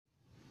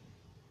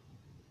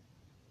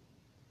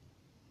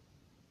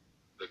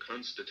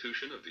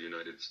Constitution of the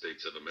United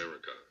States of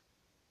America.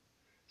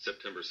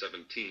 September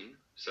 17,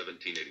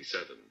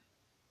 1787.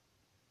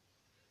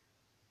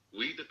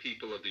 We, the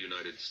people of the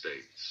United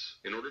States,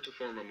 in order to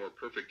form a more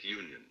perfect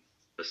union,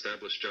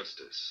 establish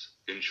justice,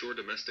 ensure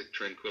domestic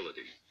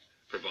tranquility,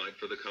 provide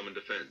for the common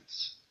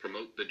defense,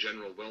 promote the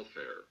general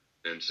welfare,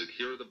 and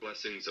secure the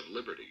blessings of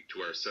liberty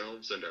to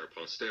ourselves and our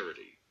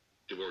posterity,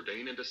 do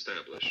ordain and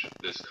establish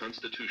this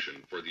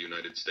Constitution for the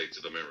United States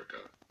of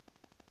America.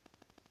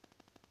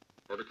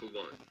 Article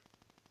 1.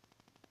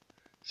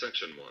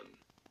 Section 1.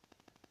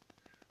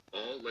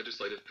 All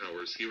legislative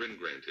powers herein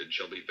granted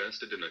shall be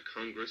vested in a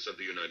Congress of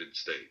the United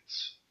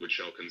States, which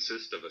shall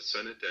consist of a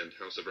Senate and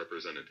House of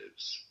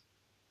Representatives.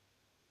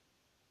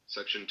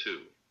 Section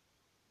 2.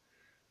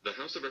 The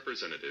House of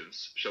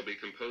Representatives shall be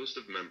composed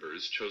of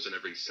members chosen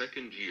every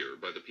second year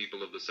by the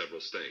people of the several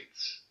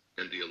states,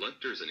 and the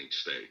electors in each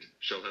state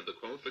shall have the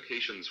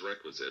qualifications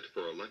requisite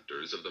for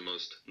electors of the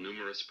most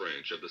numerous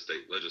branch of the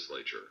state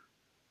legislature.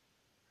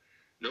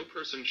 No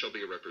person shall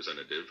be a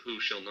representative who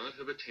shall not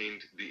have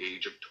attained the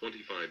age of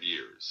 25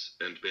 years,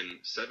 and been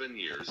 7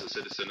 years a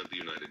citizen of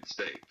the United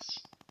States,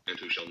 and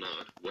who shall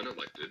not, when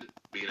elected,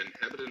 be an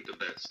inhabitant of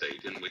that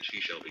state in which he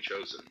shall be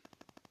chosen.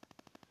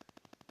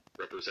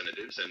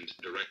 Representatives and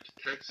direct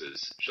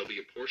taxes shall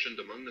be apportioned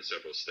among the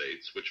several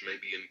states which may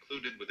be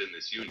included within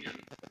this Union,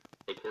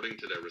 according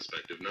to their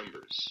respective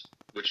numbers,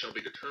 which shall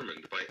be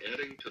determined by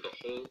adding to the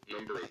whole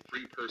number of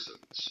free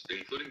persons,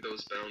 including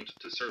those bound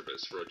to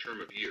service for a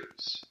term of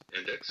years,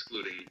 and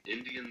excluding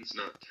Indians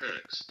not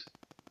taxed,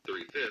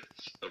 3/5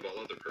 of all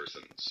other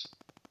persons.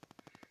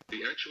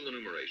 The actual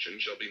enumeration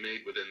shall be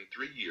made within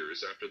 3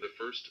 years after the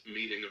first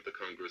meeting of the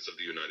Congress of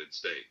the United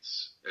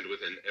States, and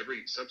within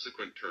every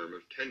subsequent term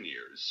of 10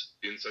 years,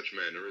 in such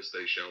manner as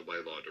they shall by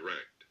law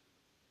direct.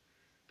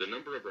 The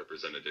number of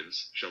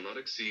representatives shall not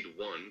exceed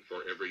 1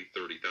 for every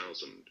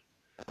 30,000,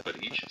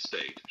 but each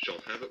state shall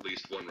have at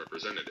least 1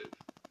 representative,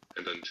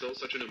 and until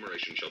such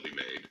enumeration shall be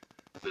made,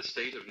 the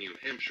state of New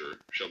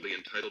Hampshire shall be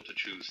entitled to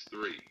choose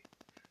 3,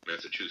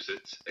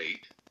 Massachusetts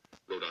 8,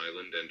 Rhode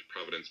Island and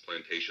Providence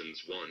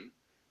Plantations 1,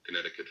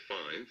 Connecticut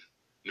 5,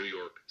 New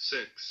York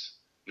 6,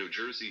 New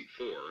Jersey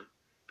 4,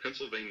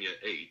 Pennsylvania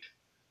 8,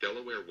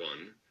 Delaware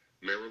 1,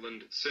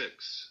 Maryland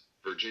 6,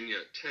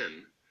 Virginia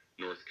 10,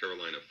 North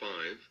Carolina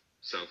 5,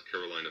 South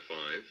Carolina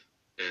 5,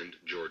 and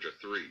Georgia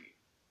 3.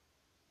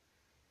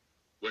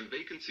 When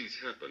vacancies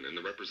happen in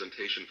the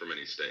representation from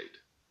any state,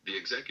 the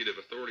executive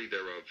authority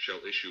thereof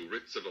shall issue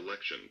writs of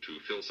election to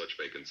fill such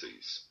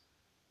vacancies.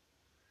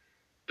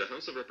 The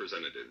House of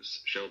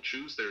Representatives shall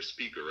choose their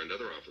Speaker and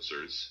other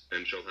officers,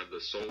 and shall have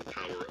the sole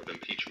power of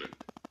impeachment.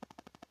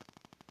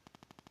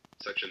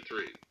 Section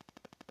 3.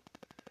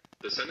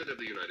 The Senate of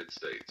the United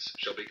States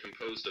shall be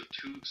composed of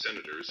 2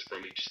 senators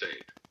from each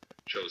state,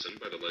 chosen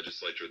by the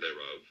legislature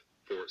thereof,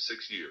 for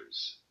 6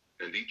 years,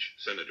 and each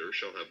senator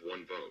shall have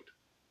 1 vote.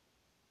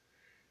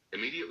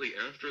 Immediately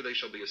after they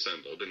shall be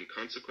assembled in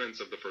consequence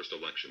of the first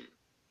election,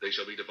 they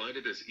shall be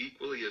divided as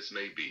equally as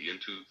may be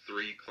into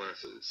 3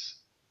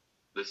 classes.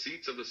 The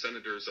seats of the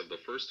senators of the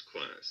first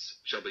class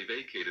shall be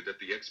vacated at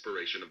the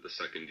expiration of the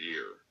 2nd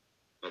year,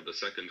 of the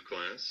second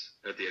class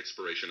at the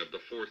expiration of the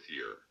 4th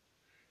year,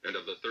 and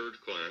of the third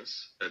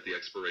class at the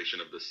expiration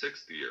of the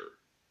 6th year,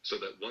 so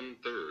that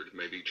 1/3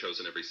 may be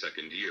chosen every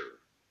 2nd year.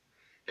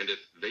 And if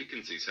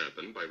vacancies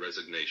happen by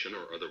resignation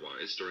or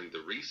otherwise during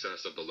the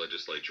recess of the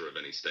legislature of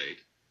any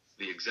state,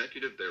 the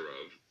executive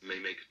thereof may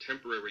make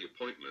temporary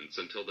appointments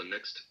until the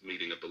next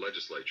meeting of the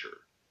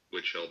legislature,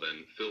 which shall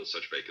then fill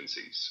such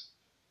vacancies.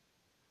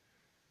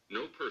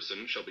 No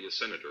person shall be a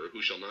senator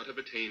who shall not have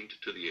attained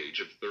to the age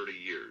of 30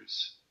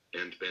 years,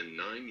 and been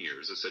 9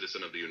 years a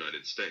citizen of the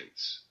United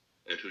States,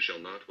 and who shall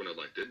not, when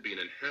elected, be an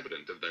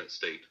inhabitant of that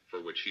state for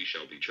which he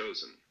shall be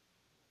chosen.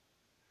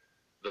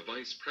 The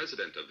Vice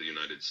President of the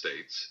United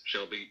States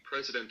shall be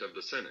President of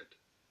the Senate,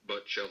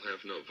 but shall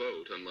have no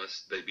vote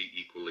unless they be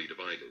equally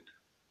divided.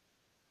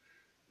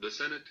 The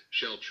Senate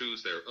shall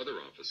choose their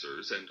other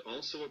officers, and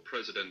also a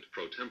President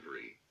pro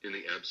tempore, in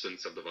the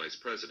absence of the Vice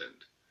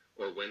President,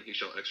 or when he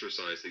shall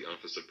exercise the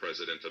office of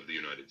President of the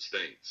United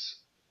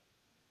States.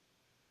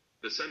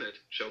 The Senate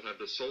shall have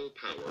the sole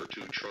power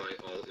to try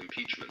all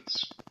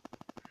impeachments.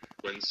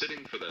 When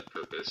sitting for that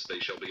purpose,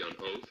 they shall be on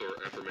oath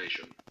or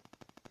affirmation.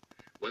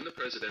 When the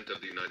President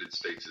of the United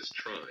States is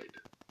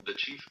tried, the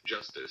Chief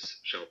Justice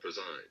shall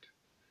preside,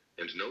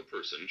 and no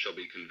person shall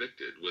be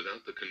convicted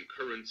without the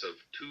concurrence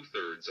of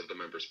 2/3 of the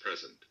members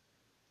present.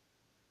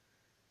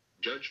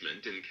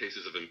 Judgment in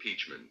cases of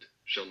impeachment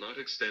shall not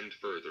extend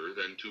further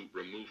than to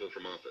removal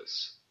from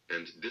office,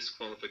 and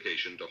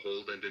disqualification to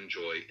hold and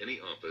enjoy any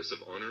office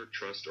of honor,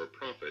 trust, or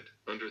profit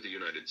under the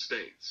United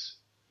States,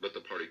 but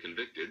the party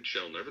convicted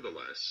shall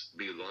nevertheless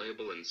be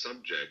liable and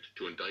subject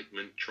to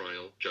indictment,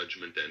 trial,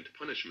 judgment, and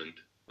punishment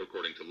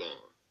according to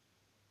law.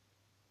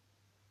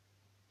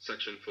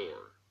 Section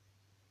 4.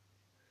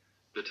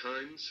 The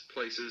times,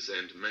 places,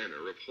 and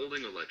manner of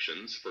holding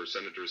elections for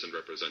senators and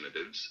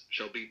representatives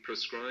shall be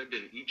prescribed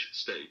in each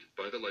state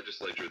by the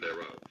legislature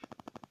thereof.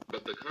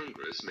 But the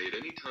Congress may at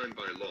any time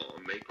by law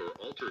make or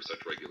alter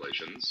such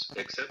regulations,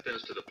 except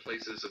as to the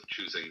places of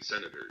choosing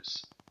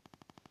senators.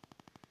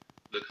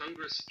 The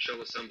Congress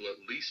shall assemble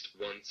at least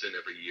once in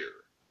every year,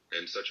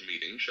 and such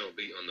meeting shall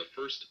be on the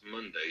first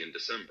Monday in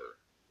December,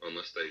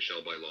 unless they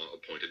shall by law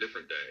appoint a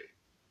different day.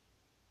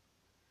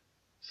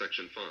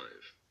 Section 5.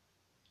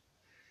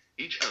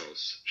 Each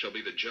House shall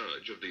be the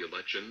judge of the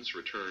elections,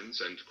 returns,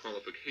 and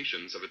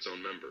qualifications of its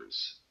own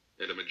members,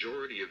 and a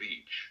majority of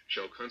each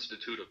shall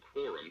constitute a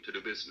quorum to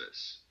do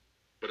business,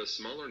 but a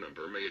smaller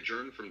number may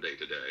adjourn from day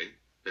to day,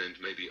 and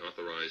may be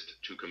authorized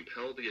to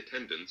compel the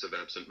attendance of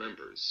absent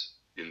members,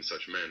 in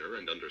such manner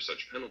and under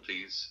such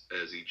penalties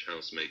as each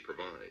House may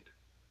provide.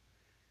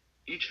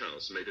 Each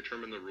House may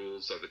determine the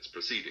rules of its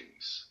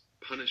proceedings,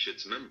 punish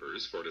its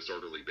members for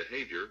disorderly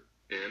behavior,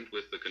 and,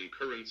 with the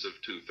concurrence of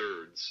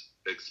 2/3,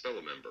 expel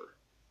a member.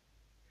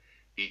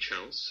 Each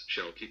House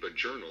shall keep a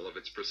journal of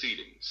its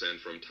proceedings, and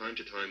from time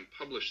to time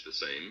publish the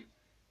same,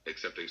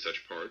 excepting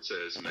such parts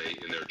as may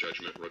in their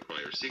judgment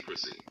require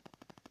secrecy,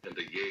 and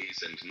the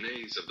yeas and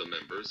nays of the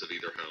members of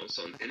either House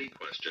on any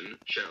question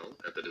shall,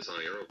 at the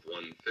desire of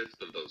 1/5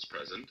 of those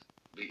present,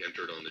 be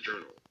entered on the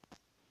journal.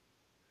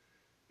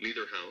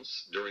 Neither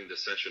House, during the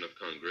session of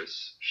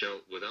Congress,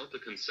 shall, without the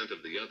consent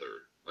of the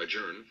other,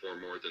 adjourn for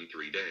more than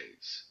 3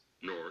 days,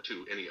 nor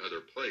to any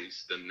other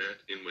place than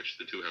that in which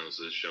the two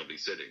Houses shall be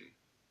sitting.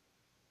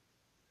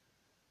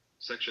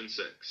 Section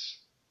 6.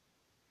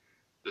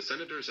 The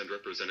Senators and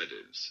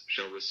Representatives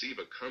shall receive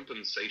a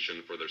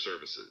compensation for their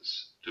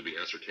services, to be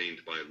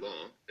ascertained by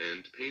law,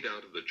 and paid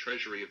out of the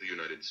Treasury of the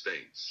United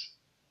States.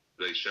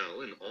 They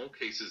shall, in all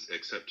cases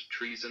except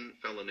treason,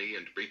 felony,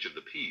 and breach of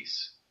the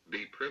peace,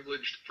 be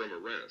privileged from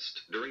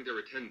arrest during their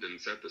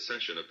attendance at the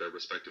session of their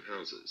respective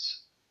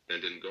Houses,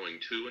 and in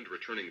going to and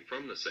returning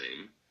from the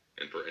same,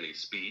 and for any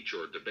speech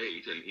or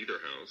debate in either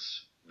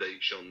House, they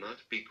shall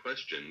not be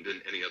questioned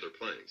in any other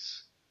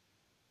place.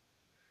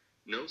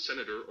 No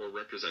senator or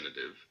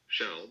representative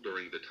shall,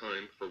 during the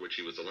time for which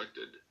he was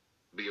elected,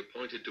 be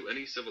appointed to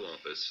any civil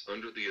office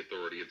under the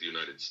authority of the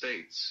United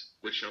States,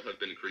 which shall have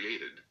been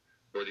created,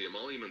 or the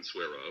emoluments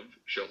whereof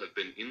shall have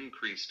been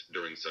increased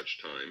during such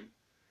time,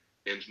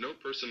 and no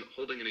person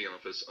holding any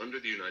office under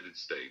the United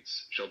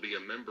States shall be a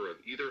member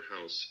of either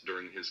House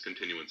during his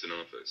continuance in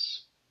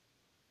office.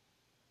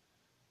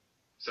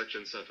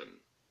 Section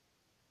 7.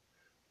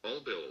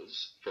 All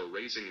bills for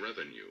raising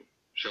revenue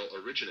shall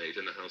originate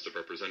in the House of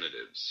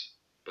Representatives,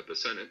 but the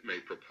Senate may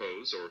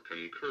propose or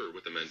concur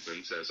with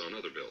amendments as on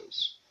other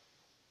bills.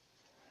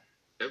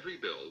 Every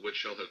bill which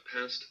shall have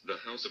passed the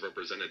House of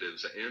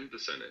Representatives and the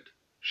Senate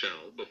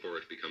shall, before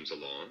it becomes a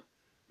law,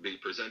 be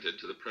presented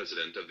to the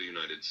President of the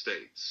United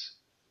States.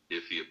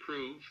 If he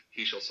approve,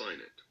 he shall sign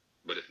it,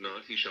 but if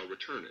not, he shall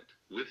return it,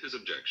 with his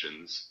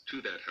objections,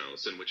 to that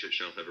House in which it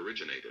shall have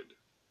originated,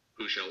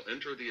 who shall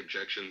enter the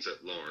objections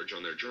at large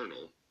on their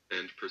journal,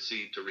 and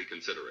proceed to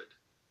reconsider it.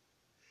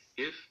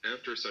 If,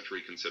 after such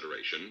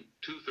reconsideration,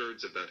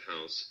 2/3 of that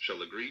House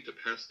shall agree to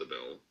pass the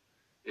bill,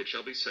 it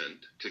shall be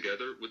sent,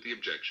 together with the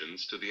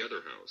objections, to the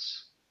other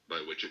House,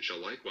 by which it shall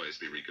likewise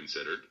be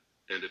reconsidered,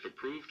 and if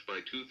approved by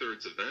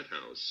 2/3 of that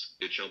House,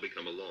 it shall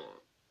become a law.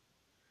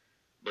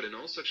 But in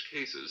all such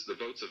cases, the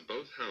votes of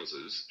both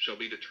Houses shall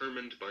be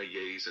determined by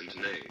yeas and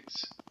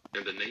nays,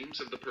 and the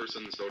names of the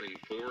persons voting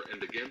for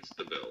and against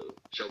the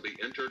bill shall be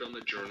entered on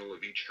the journal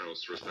of each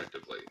House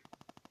respectively.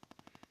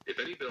 If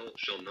any bill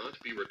shall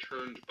not be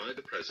returned by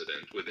the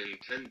President within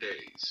 10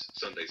 days,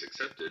 Sundays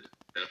excepted,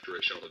 after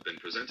it shall have been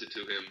presented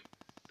to him,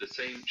 the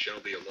same shall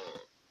be a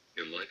law,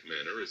 in like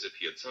manner as if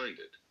he had signed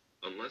it,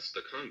 unless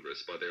the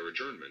Congress, by their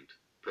adjournment,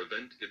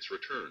 prevent its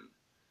return,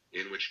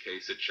 in which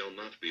case it shall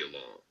not be a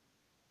law.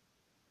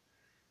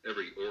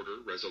 Every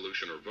order,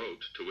 resolution, or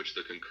vote to which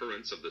the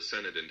concurrence of the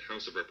Senate and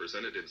House of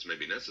Representatives may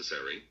be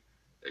necessary,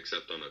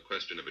 except on a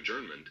question of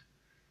adjournment,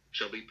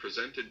 shall be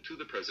presented to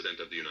the President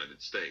of the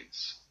United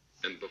States,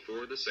 and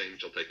before the same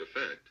shall take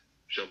effect,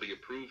 shall be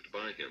approved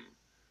by him,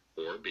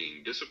 or,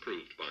 being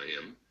disapproved by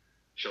him,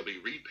 shall be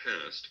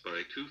repassed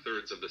by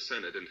 2/3 of the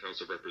Senate and House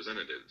of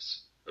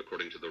Representatives,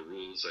 according to the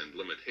rules and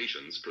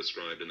limitations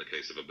prescribed in the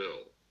case of a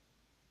bill.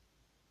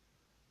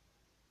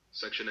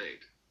 Section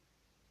 8.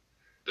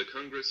 The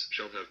Congress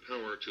shall have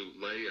power to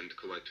lay and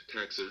collect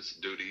taxes,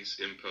 duties,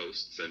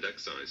 imposts, and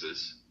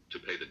excises, to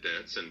pay the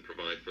debts and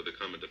provide for the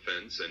common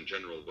defense and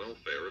general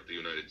welfare of the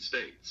United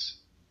States.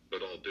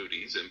 But all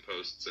duties,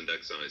 imposts, and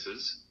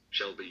excises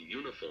shall be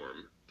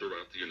uniform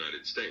throughout the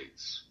United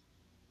States.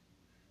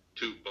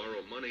 To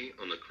borrow money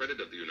on the credit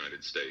of the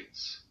United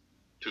States,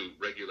 to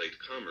regulate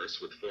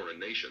commerce with foreign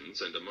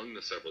nations and among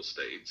the several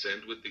states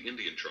and with the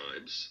Indian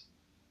tribes,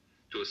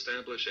 to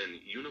establish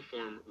an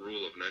uniform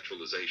rule of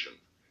naturalization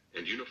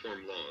and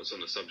uniform laws on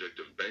the subject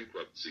of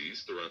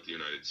bankruptcies throughout the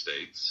United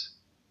States,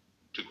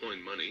 to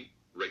coin money,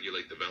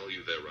 regulate the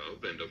value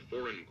thereof and of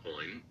foreign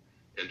coin,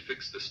 and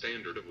fix the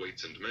standard of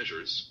weights and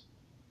measures,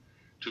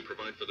 to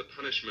provide for the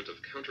punishment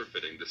of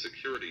counterfeiting the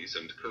securities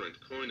and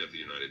current coin of the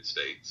United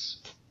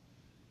States,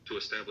 to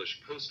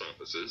establish post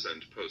offices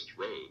and post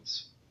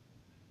roads,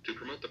 to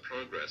promote the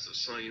progress of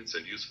science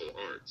and useful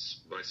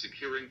arts by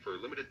securing for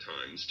limited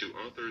times to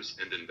authors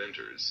and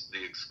inventors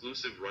the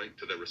exclusive right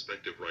to their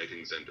respective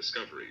writings and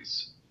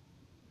discoveries,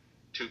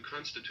 to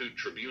constitute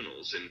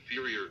tribunals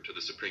inferior to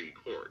the Supreme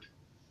Court,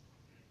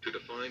 to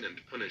define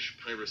and punish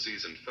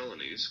piracies and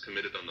felonies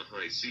committed on the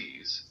high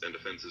seas and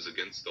offenses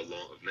against the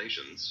law of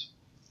nations,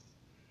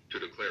 to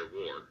declare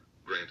war,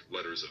 grant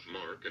letters of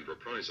marque and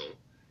reprisal,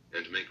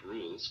 and make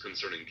rules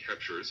concerning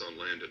captures on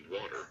land and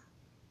water,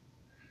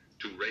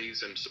 to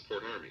raise and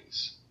support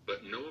armies,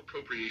 but no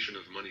appropriation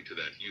of money to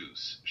that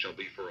use shall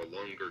be for a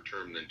longer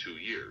term than 2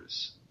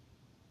 years,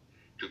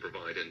 to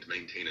provide and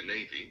maintain a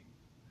navy,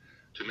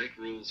 to make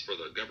rules for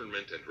the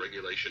government and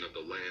regulation of the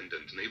land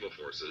and naval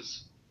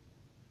forces,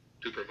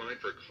 to provide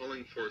for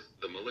calling forth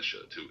the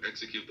militia to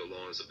execute the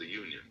laws of the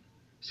Union,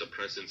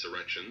 suppress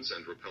insurrections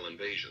and repel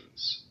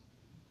invasions,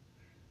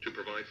 to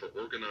provide for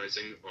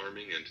organizing,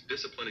 arming, and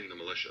disciplining the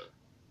militia,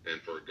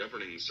 and for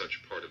governing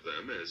such part of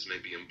them as may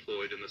be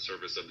employed in the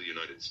service of the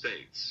United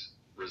States,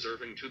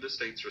 reserving to the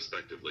states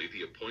respectively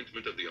the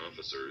appointment of the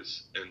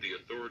officers and the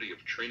authority of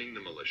training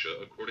the militia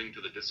according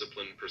to the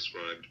discipline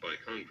prescribed by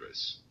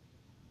Congress,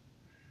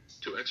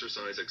 to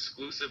exercise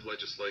exclusive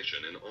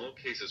legislation in all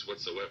cases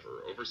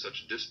whatsoever over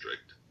such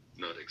district,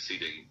 not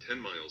exceeding 10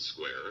 miles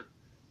square,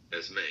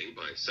 as may,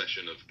 by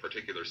cession of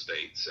particular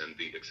states and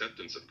the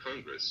acceptance of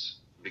Congress,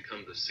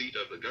 become the seat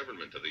of the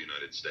government of the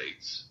United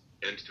States,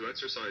 and to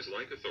exercise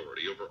like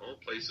authority over all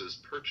places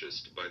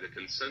purchased by the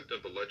consent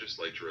of the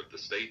legislature of the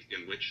state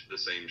in which the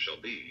same shall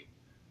be,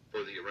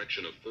 for the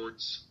erection of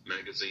forts,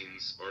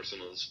 magazines,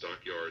 arsenals,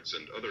 dockyards,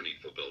 and other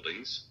needful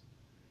buildings,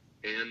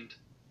 and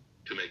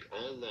to make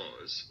all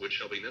laws which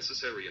shall be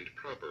necessary and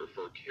proper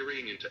for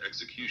carrying into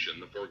execution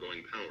the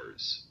foregoing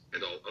powers,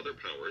 and all other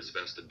powers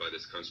vested by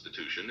this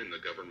Constitution in the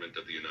government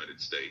of the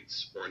United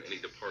States, or in any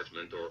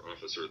department or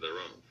officer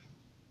thereof.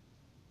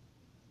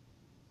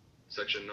 Section